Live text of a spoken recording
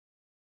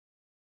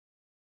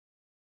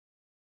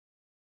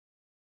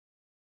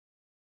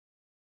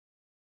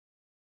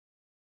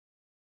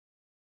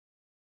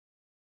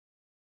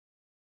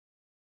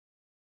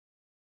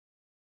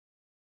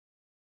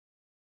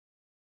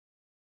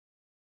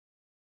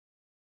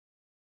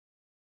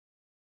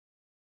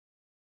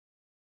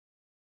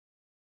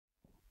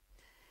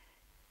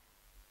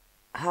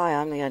Hi,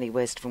 I'm Leonie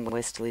West from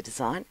Westalee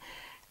Design,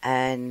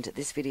 and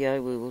this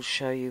video we will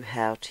show you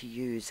how to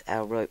use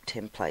our rope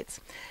templates.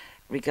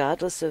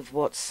 Regardless of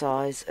what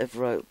size of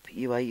rope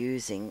you are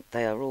using,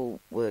 they are all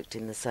worked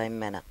in the same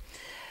manner.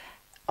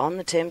 On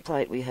the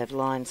template we have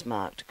lines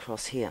marked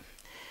across here.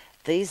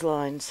 These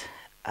lines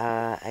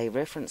are a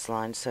reference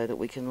line so that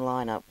we can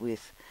line up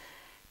with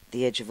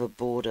the edge of a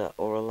border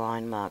or a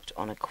line marked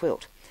on a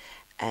quilt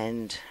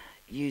and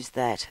use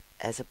that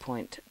as a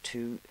point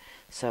to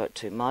sew it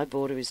to. My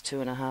border is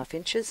 2.5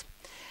 inches.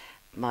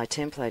 My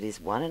template is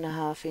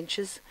 1.5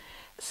 inches,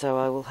 so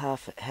I will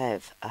have a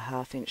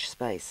 1/2 inch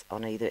space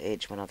on either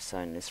edge when I've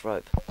sewn this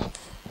rope.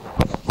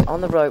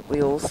 On the rope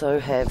we also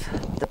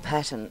have the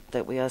pattern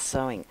that we are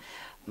sewing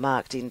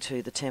marked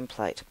into the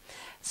template.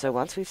 So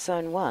once we've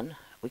sewn one,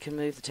 we can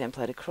move the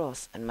template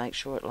across and make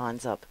sure it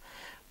lines up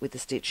with the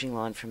stitching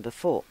line from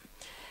before.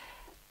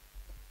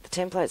 The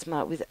template's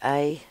marked with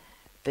A,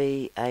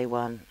 B,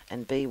 A1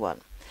 and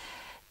B1.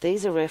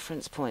 These are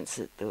reference points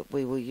that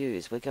we will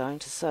use. We're going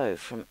to sew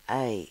from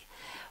A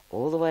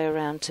all the way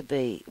around to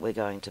B. We're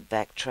going to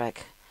backtrack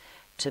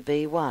to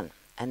B1,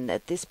 and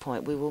at this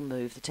point we will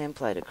move the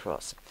template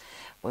across.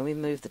 When we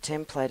move the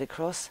template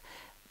across,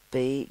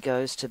 B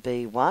goes to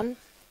B1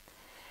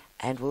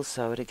 and we'll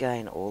sew it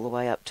again all the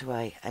way up to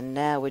A. And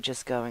now we're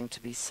just going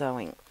to be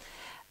sewing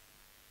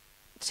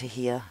to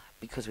here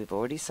because we've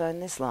already sewn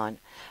this line,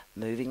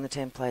 moving the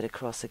template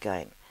across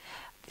again.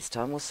 This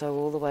time we'll sew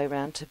all the way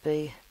around to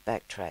B,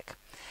 backtrack,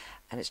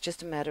 and it's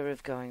just a matter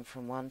of going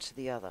from one to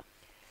the other.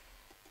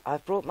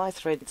 I've brought my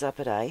threads up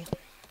at A.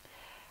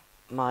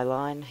 My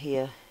line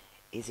here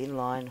is in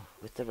line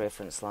with the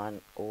reference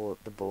line or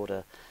the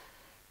border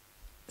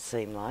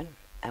seam line,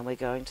 and we're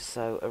going to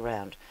sew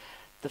around.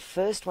 The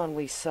first one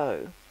we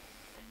sew,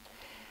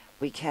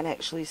 we can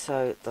actually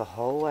sew the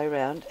whole way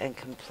around and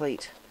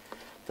complete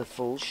the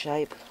full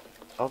shape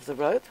of the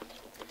rope,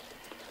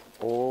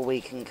 or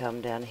we can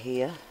come down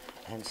here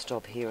and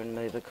stop here and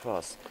move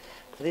across.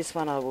 For this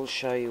one I will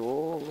show you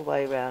all the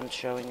way around,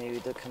 showing you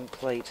the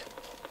complete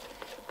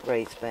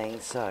wreath being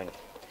sewn.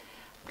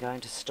 I'm going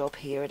to stop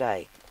here at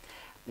A.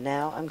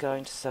 Now I'm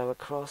going to sew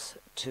across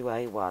to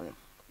A1,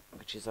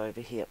 which is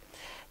over here.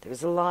 There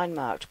is a line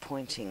marked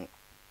pointing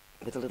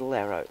with a little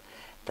arrow.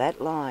 That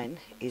line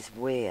is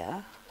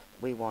where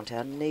we want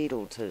our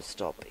needle to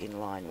stop in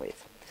line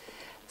with.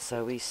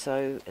 So we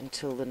sew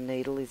until the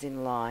needle is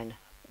in line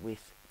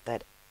with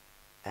that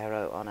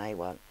arrow on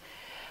A1.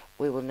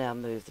 We will now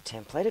move the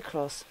template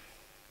across,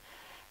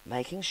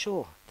 making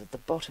sure that the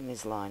bottom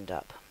is lined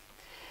up.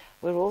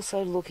 We're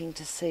also looking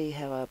to see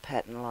how our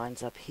pattern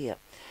lines up here.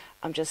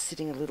 I'm just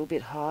sitting a little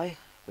bit high,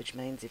 which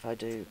means if I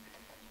do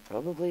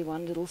probably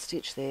one little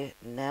stitch there,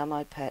 now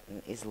my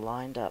pattern is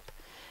lined up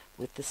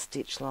with the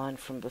stitch line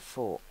from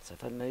before. So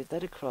if I move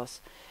that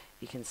across,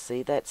 you can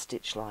see that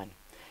stitch line.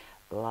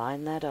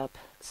 Line that up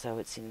so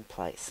it's in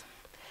place,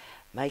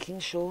 making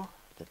sure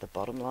that the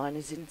bottom line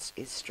is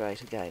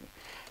straight again.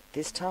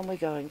 This time we're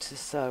going to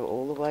sew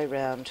all the way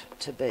round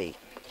to B.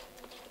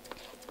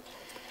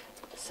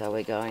 So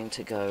we're going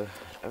to go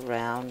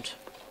around,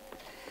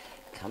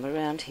 come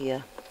around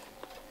here,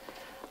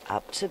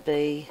 up to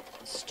B,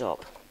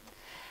 stop.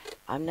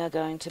 I'm now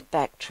going to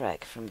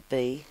backtrack from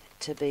B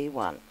to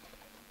B1.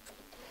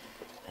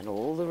 And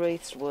all the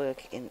wreaths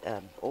work in,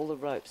 all the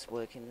ropes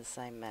work in the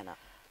same manner.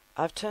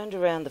 I've turned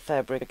around the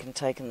fabric and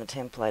taken the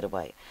template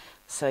away,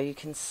 so you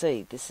can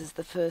see this is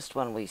the first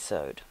one we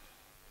sewed.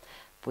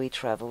 We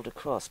travelled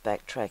across,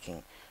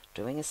 backtracking,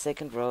 doing a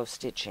second row of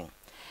stitching,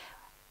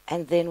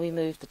 and then we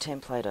moved the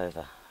template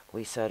over.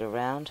 We sewed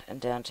around and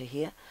down to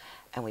here,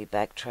 and we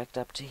backtracked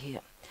up to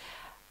here.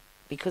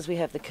 Because we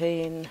have the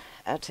key in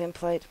our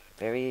template,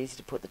 very easy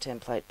to put the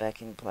template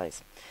back in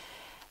place.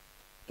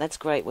 That's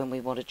great when we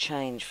want to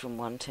change from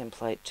one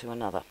template to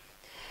another.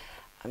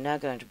 I'm now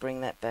going to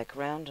bring that back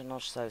around and I'll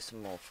sew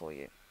some more for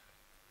you.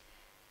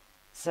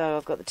 So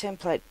I've got the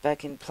template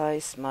back in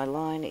place, my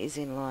line is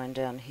in line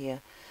down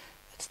here.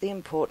 That's the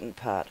important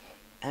part,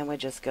 and we're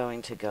just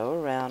going to go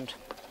around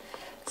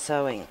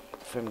sewing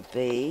from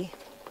B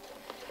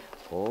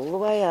all the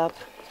way up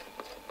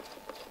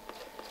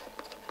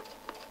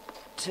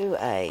to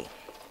A.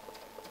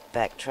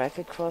 Backtrack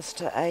across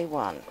to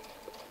A1.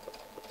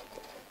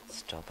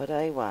 Stop at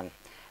A1.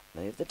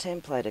 Move the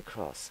template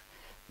across.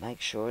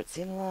 Make sure it's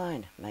in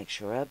line. Make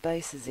sure our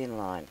base is in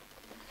line.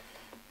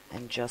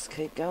 And just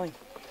keep going.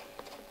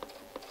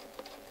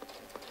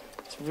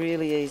 It's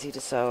really easy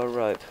to sew a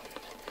rope.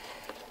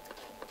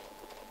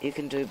 You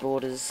can do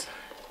borders.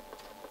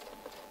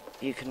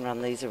 You can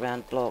run these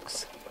around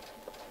blocks.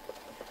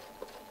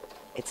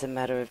 It's a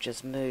matter of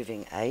just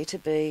moving A to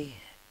B,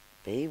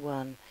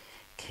 B1,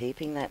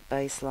 keeping that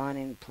base line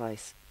in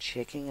place,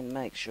 checking and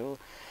make sure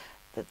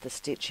that the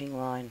stitching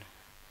line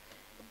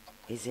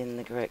is in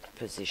the correct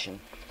position.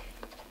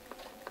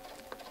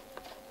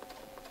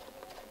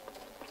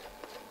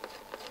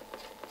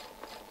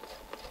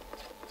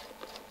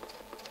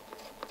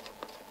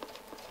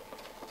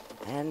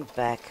 And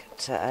back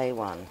to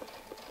A1.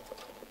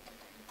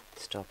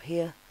 Stop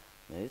here,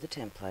 move the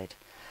template,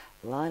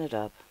 line it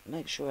up,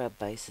 make sure our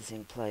base is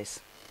in place.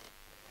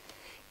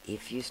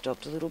 If you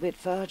stopped a little bit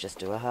far, just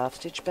do a half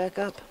stitch back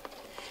up.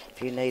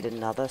 If you need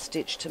another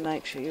stitch to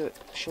make sure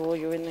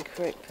you're in the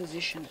correct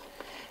position,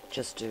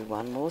 just do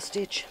one more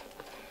stitch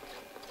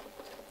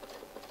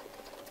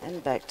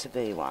and back to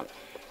B1.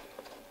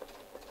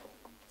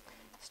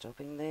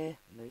 Stopping there,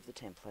 move the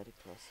template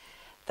across.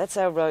 That's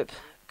our rope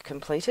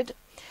completed.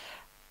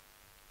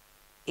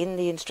 In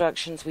the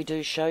instructions we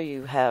do show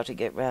you how to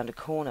get round a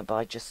corner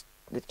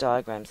with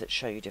diagrams that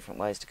show you different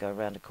ways to go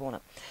around a corner.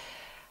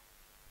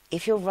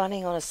 If you're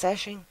running on a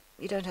sashing,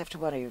 you don't have to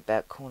worry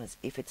about corners.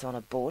 If it's on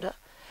a border,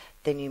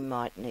 then you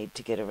might need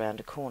to get around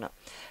a corner.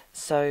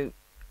 So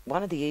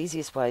one of the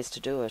easiest ways to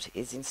do it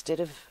is, instead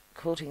of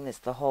quilting this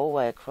the whole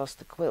way across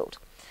the quilt,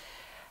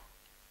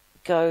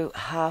 go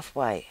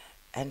halfway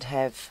and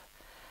have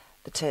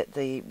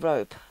the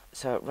rope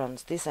so it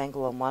runs this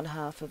angle on one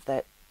half of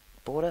that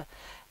border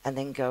and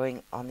then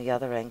going on the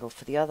other angle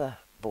for the other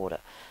border.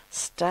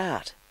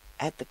 Start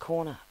at the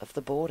corner of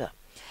the border,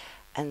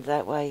 and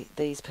that way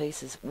these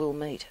pieces will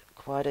meet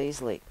quite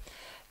easily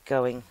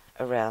going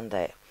around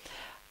there.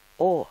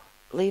 Or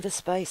leave a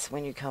space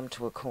when you come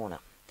to a corner.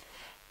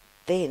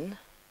 Then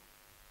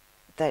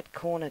that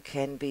corner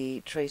can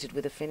be treated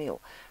with a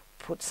finial.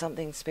 Put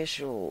something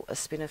special, a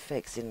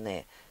spinifex in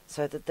there,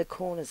 so that the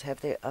corners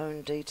have their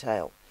own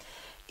detail.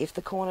 If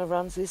the corner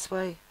runs this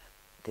way,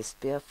 this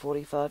would be our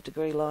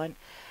 45-degree line.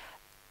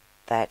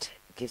 That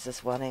gives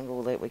us one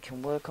angle that we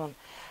can work on.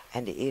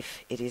 And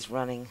if it is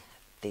running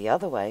the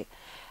other way,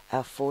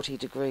 our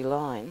 40-degree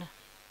line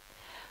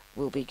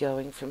will be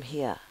going from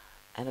here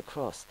and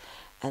across.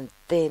 And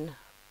then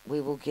we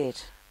will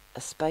get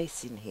a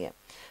space in here.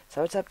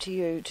 So it's up to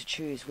you to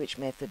choose which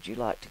method you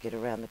like to get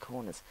around the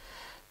corners.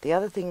 The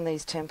other thing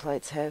these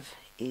templates have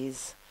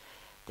is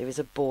there is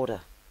a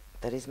border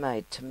that is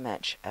made to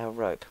match our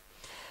rope.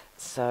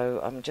 So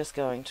I'm just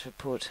going to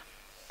put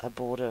a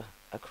border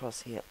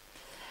across here.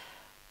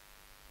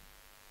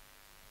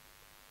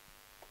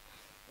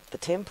 The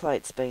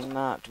template's been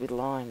marked with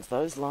lines.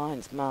 Those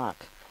lines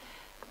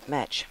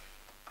match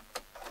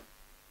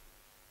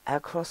our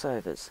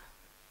crossovers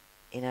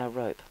in our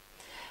rope.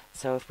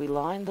 So if we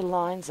line the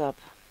lines up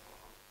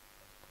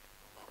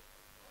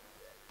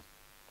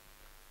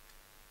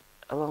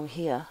along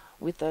here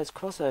with those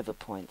crossover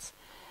points,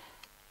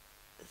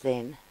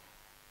 then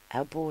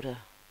our border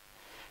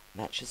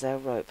matches our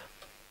rope.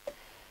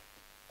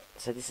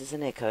 So this is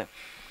an echo.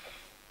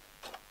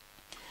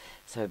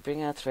 So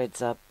bring our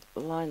threads up,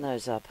 line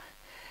those up,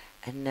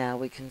 and now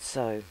we can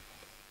sew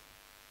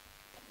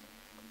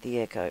the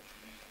echo.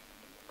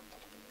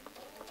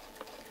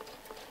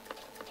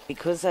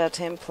 Because our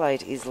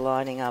template is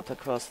lining up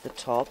across the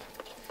top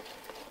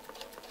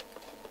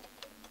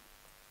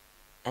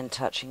and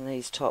touching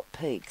these top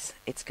peaks,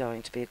 it's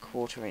going to be a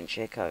 1/4 inch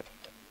echo.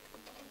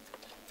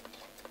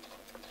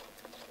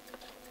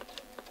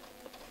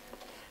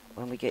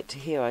 When we get to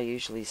here, I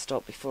usually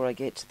stop before I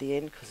get to the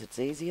end because it's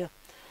easier.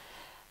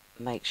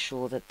 Make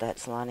sure that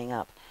that's lining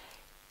up.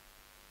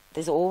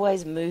 There's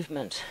always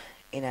movement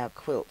in our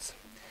quilts.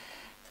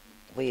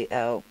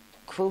 Our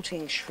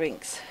quilting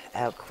shrinks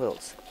our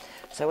quilts.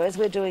 So as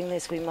we're doing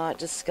this, we might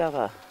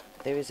discover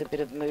there is a bit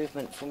of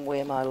movement from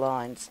where my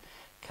lines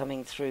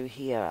coming through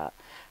here are.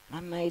 And I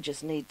may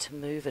just need to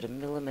move it 1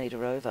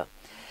 millimetre over.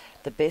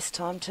 The best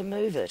time to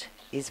move it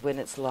is when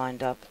it's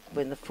lined up,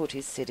 when the foot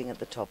is sitting at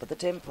the top of the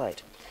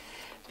template.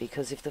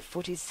 Because if the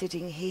foot is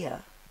sitting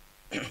here,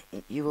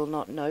 you will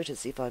not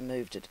notice if I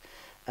moved it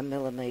 1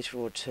 millimetre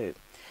or 2.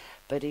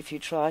 But if you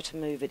try to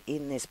move it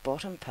in this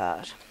bottom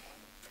part,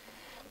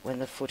 when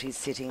the foot is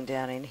sitting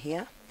down in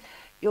here,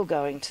 you're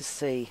going to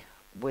see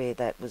where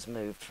that was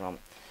moved from.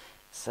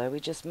 So we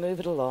just move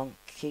it along,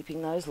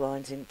 keeping those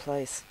lines in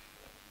place.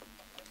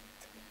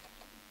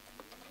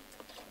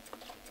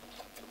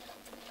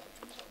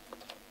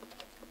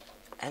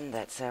 And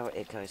that's our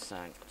echo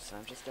sewn. So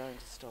I'm just going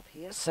to stop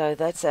here. So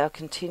that's our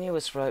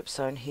continuous rope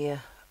sewn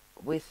here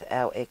with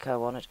our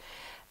echo on it.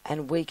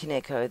 And we can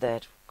echo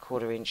that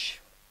 1/4 inch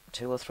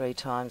 2 or 3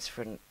 times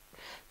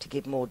to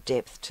give more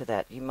depth to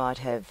that. You might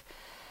have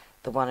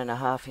the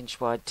 1.5 inch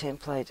wide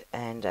template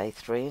and a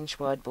 3 inch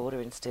wide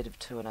border instead of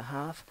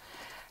 2.5.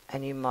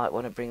 And you might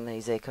want to bring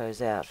these echoes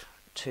out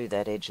to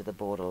that edge of the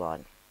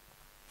borderline.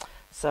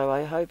 So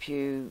I hope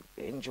you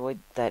enjoyed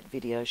that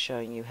video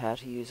showing you how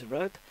to use a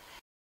rope.